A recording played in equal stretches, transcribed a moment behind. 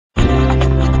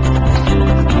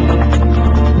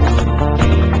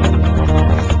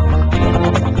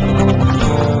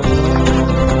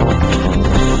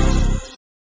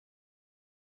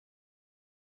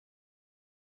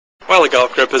While a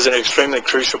golf grip is an extremely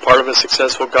crucial part of a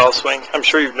successful golf swing, I'm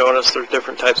sure you've noticed there's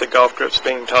different types of golf grips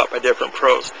being taught by different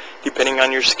pros, depending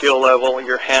on your skill level,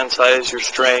 your hand size, your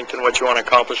strength, and what you want to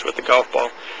accomplish with the golf ball.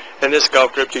 In this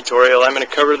golf grip tutorial, I'm going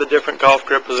to cover the different golf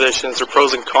grip positions, their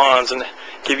pros and cons, and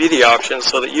give you the options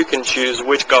so that you can choose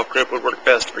which golf grip would work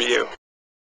best for you.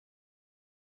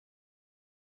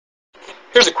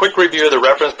 Here's a quick review of the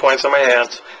reference points on my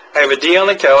hands. I have a D on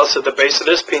the callus at the base of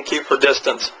this pinky for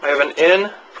distance. I have an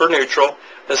N for neutral,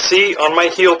 a C on my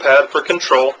heel pad for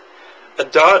control, a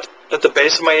dot at the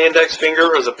base of my index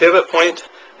finger as a pivot point,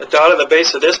 a dot at the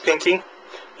base of this pinky,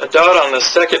 a dot on the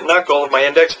second knuckle of my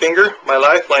index finger, my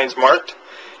lifeline's marked.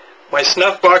 My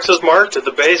snuff box is marked at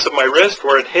the base of my wrist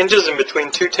where it hinges in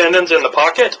between two tendons in the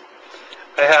pocket.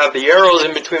 I have the arrows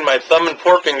in between my thumb and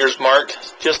forefingers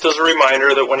marked, just as a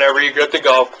reminder that whenever you grip the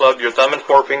golf club, your thumb and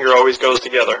forefinger always goes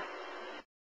together.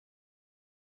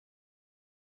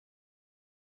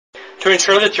 To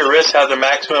ensure that your wrists have the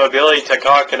maximum ability to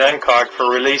cock and uncock for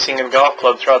releasing a golf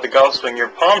club throughout the golf swing, your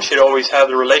palms should always have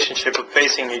the relationship of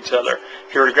facing each other.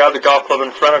 If you were to grab the golf club in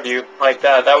front of you like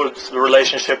that, that was the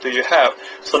relationship that you have.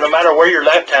 So no matter where your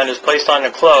left hand is placed on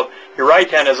the club, your right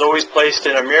hand is always placed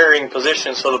in a mirroring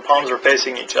position so the palms are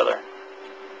facing each other.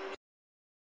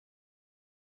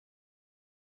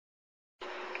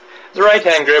 The right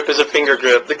hand grip is a finger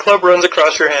grip. The club runs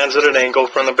across your hands at an angle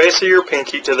from the base of your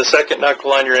pinky to the second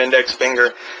knuckle on your index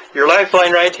finger. Your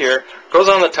lifeline right here goes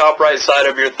on the top right side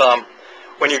of your thumb.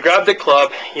 When you grab the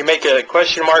club, you make a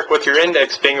question mark with your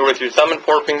index finger with your thumb and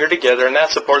forefinger together, and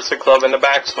that supports the club in the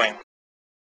backswing.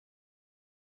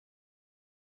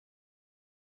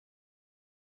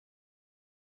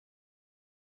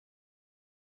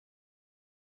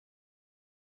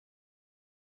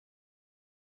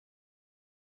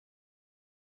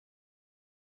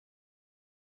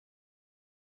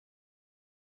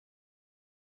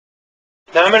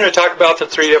 Now I'm going to talk about the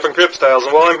three different grip styles,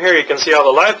 and while I'm here you can see how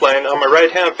the lifeline on my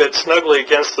right hand fits snugly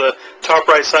against the top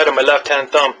right side of my left hand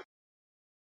thumb.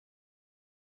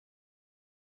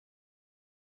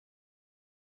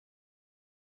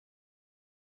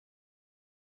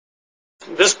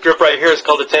 This grip right here is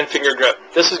called a 10-finger grip.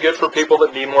 This is good for people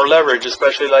that need more leverage,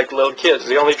 especially like little kids.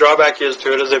 The only drawback is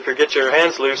to it is if you get your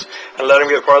hands loose and let them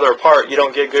get farther apart, you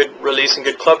don't get good release and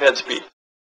good club head speed.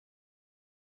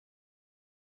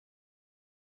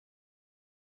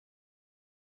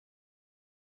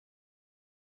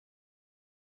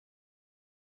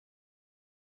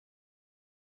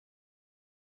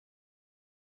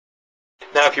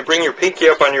 Now if you bring your pinky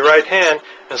up on your right hand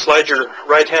and slide your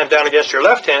right hand down against your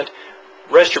left hand,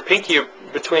 rest your pinky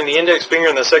between the index finger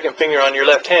and the second finger on your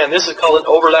left hand. This is called an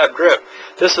overlap grip.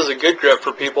 This is a good grip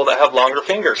for people that have longer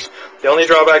fingers. The only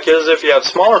drawback is if you have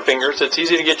smaller fingers, it's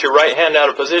easy to get your right hand out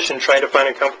of position trying to find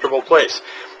a comfortable place.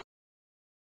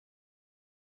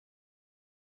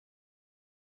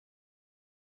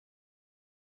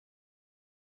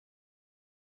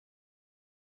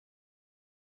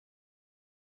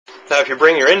 Now if you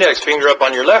bring your index finger up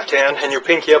on your left hand and your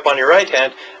pinky up on your right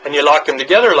hand and you lock them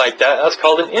together like that, that's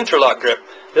called an interlock grip.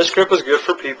 This grip is good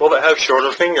for people that have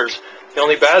shorter fingers. The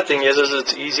only bad thing is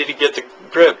it's easy to get the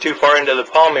grip too far into the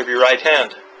palm of your right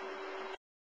hand.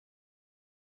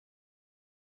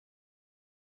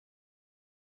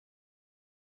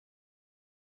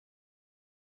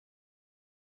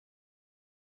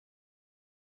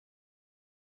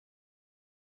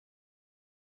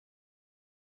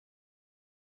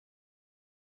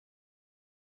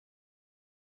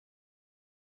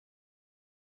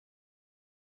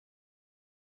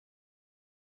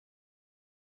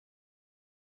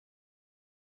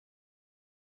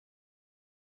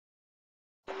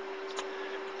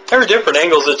 There are different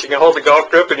angles that you can hold the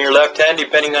golf grip in your left hand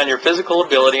depending on your physical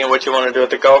ability and what you want to do with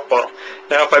the golf ball.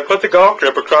 Now if I put the golf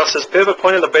grip across this pivot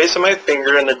point at the base of my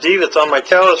finger and the D that's on my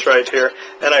callus right here,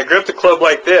 and I grip the club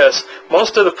like this,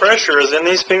 most of the pressure is in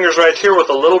these fingers right here with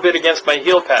a little bit against my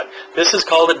heel pad. This is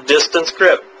called a distance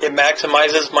grip. It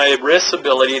maximizes my wrist's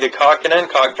ability to cock and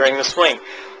uncock during the swing.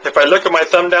 If I look at my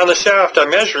thumb down the shaft, I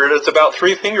measure it, it's about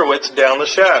 3 finger widths down the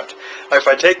shaft. If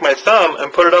I take my thumb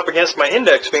and put it up against my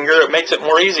index finger, it makes it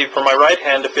more easy for my right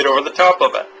hand to fit over the top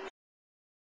of it.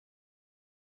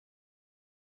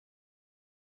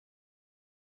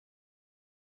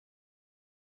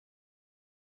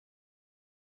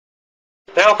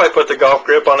 Now if I put the golf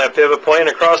grip on that pivot point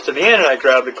across to the end and I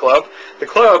grab the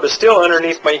club is still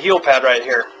underneath my heel pad right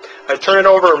here. I turn it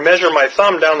over and measure my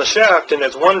thumb down the shaft and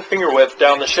it's 1 finger width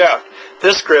down the shaft.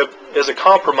 This grip is a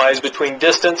compromise between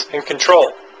distance and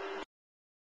control.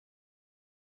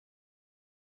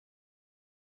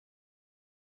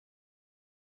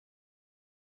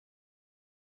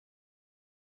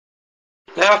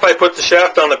 Now if I put the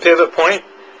shaft on the pivot point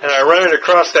and I run it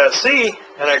across that C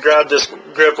and I grab this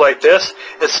grip like this,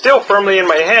 it's still firmly in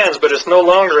my hands, but it's no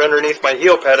longer underneath my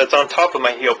heel pad, it's on top of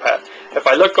my heel pad. If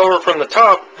I look over from the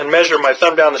top and measure my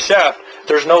thumb down the shaft,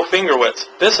 there's no finger widths.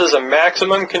 This is a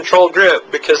maximum control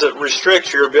grip because it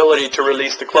restricts your ability to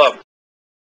release the club.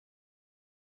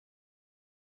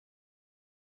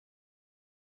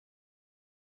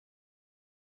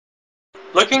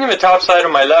 Looking at the top side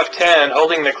of my left hand,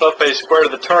 holding the club face square to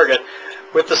the target,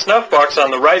 with the snuff box on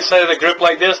the right side of the grip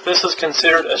like this is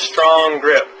considered a strong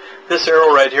grip. This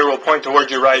arrow right here will point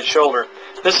towards your right shoulder.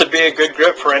 This would be a good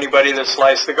grip for anybody that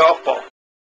sliced the golf ball.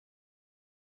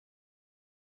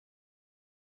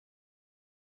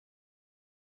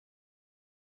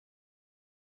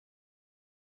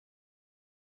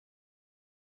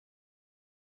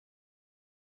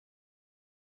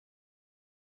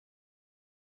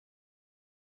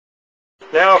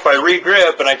 Now if I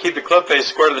re-grip and I keep the club face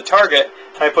square to the target,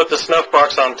 and I put the snuff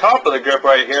box on top of the grip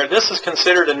right here, this is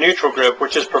considered a neutral grip,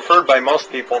 which is preferred by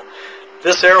most people.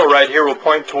 This arrow right here will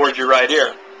point towards your right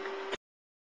ear.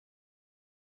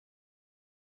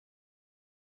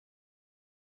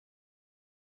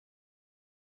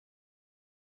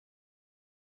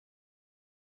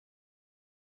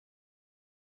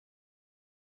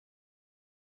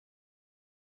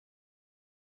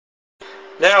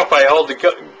 Now if I hold the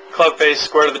club face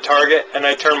square to the target and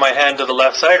I turn my hand to the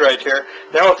left side right here,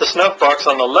 now with the snuff box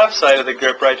on the left side of the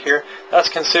grip right here, that's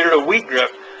considered a weak grip.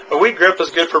 A weak grip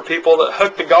is good for people that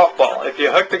hook the golf ball. If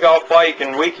you hook the golf ball, you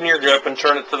can weaken your grip and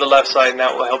turn it to the left side, and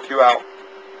that will help you out.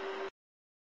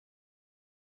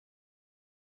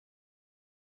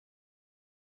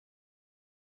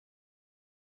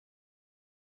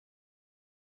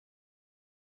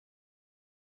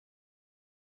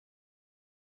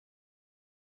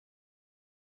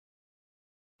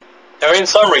 Now in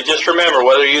summary, just remember,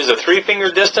 whether you use a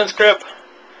 3-finger distance grip,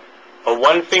 a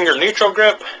 1-finger neutral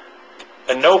grip,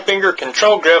 a no-finger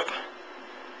control grip,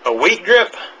 a weak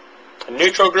grip, a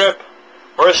neutral grip,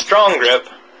 or a strong grip,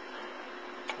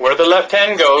 where the left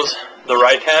hand goes, the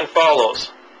right hand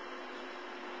follows.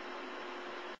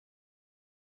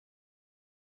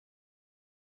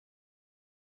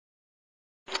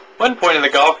 One point in the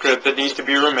golf grip that needs to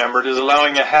be remembered is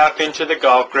allowing a 1/2 inch of the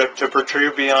golf grip to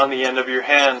protrude beyond the end of your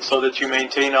hand so that you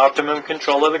maintain optimum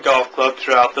control of the golf club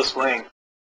throughout the swing.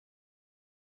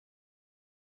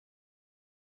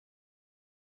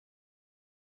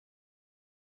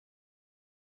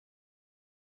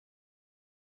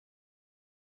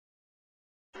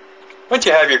 Once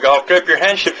you have your golf grip, your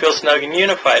hands should feel snug and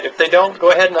unified. If they don't,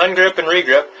 go ahead and ungrip and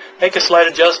regrip. Make a slight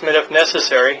adjustment if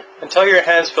necessary. Until your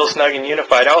hands feel snug and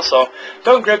unified also,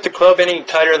 don't grip the club any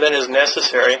tighter than is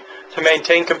necessary to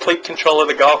maintain complete control of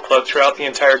the golf club throughout the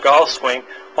entire golf swing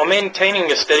while maintaining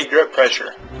a steady grip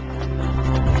pressure.